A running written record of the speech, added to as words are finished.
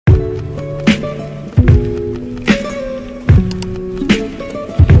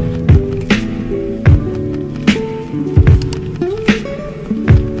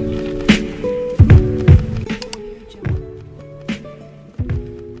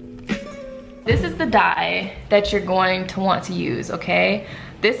This is the dye that you're going to want to use, okay?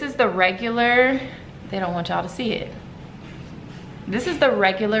 This is the regular, they don't want y'all to see it. This is the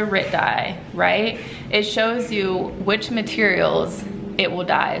regular RitDye, right? It shows you which materials it will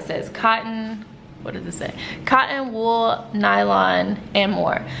dye. It says cotton, what does it say? Cotton, wool, nylon, and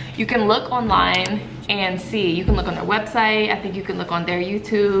more. You can look online and see. You can look on their website. I think you can look on their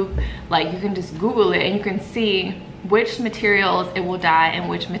YouTube. Like, you can just Google it and you can see which materials it will dye and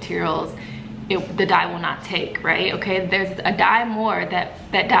which materials the dye will not take, right? Okay, there's a dye more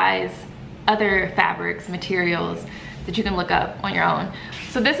that dyes other fabrics, materials that you can look up on your own.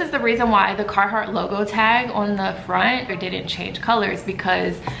 So this is the reason why the Carhartt logo tag on the front didn't change colors,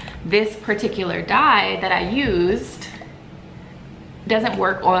 because this particular dye that I used doesn't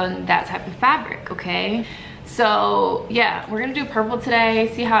work on that type of fabric, okay? So yeah, we're gonna do purple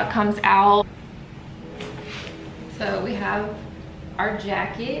today, see how it comes out. So we have our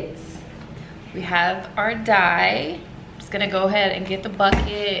jackets. We have our dye. I'm just gonna go ahead and get the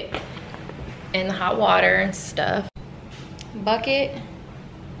bucket and the hot water and stuff. Bucket.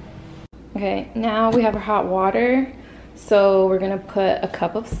 Okay, now we have our hot water. So we're gonna put a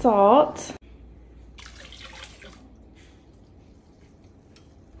cup of salt.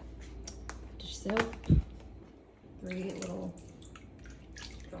 Dish soap. 3 little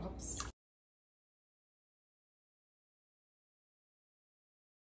drops.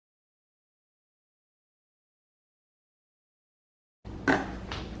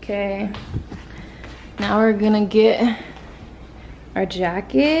 Okay, now we're gonna get our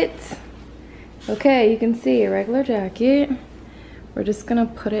jacket. Okay, you can see a regular jacket. We're just gonna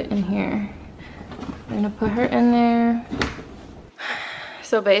put it in here. We're gonna put her in there.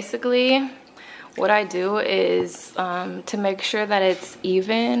 So basically, what I do is to make sure that it's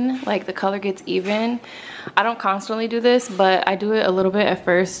even, like the color gets even. I don't constantly do this, but I do it a little bit at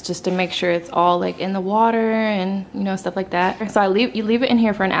first just to make sure it's all like in the water and, you know, stuff like that. So you leave it in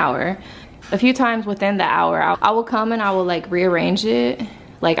here for an hour. A few times within the hour, I will come and I will like rearrange it.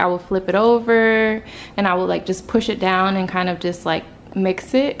 Like I will flip it over and I will like just push it down and kind of just like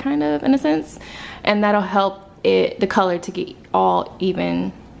mix it kind of in a sense. And that'll help the color to get all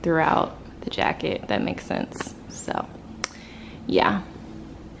even throughout the jacket, if that makes sense. So yeah,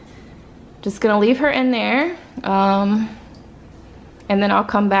 just gonna leave her in there. And then I'll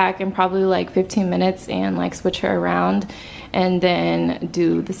come back in probably like 15 minutes and like switch her around and then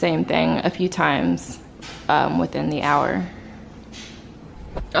do the same thing a few times within the hour.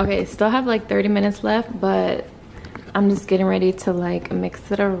 Okay, still have like 30 minutes left, but I'm just getting ready to like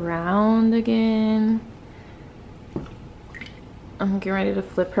mix it around again. I'm getting ready to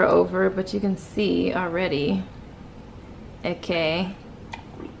flip her over, but you can see already. Okay.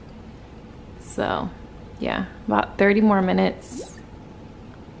 So, yeah, about 30 more minutes.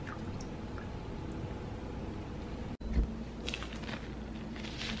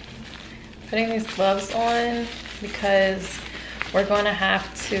 Putting these gloves on because we're going to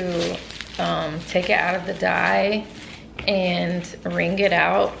have to take it out of the dye and wring it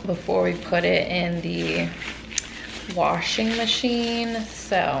out before we put it in the washing machine.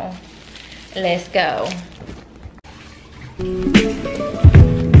 So let's go.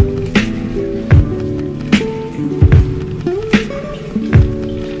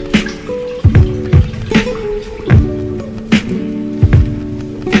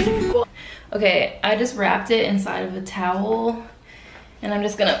 Okay, I just wrapped it inside of a towel and I'm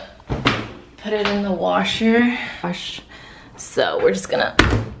just gonna put it in the washer. So we're just gonna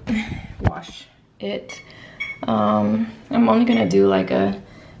wash it. I'm only gonna do like a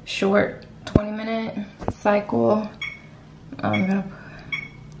short 20-minute cycle. I'm gonna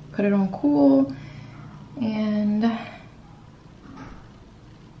put it on cool and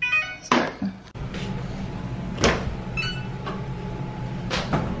start.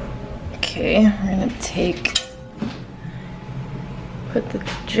 Okay, we're gonna put the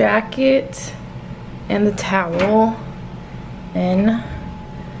jacket and the towel in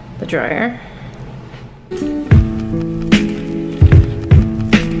the dryer.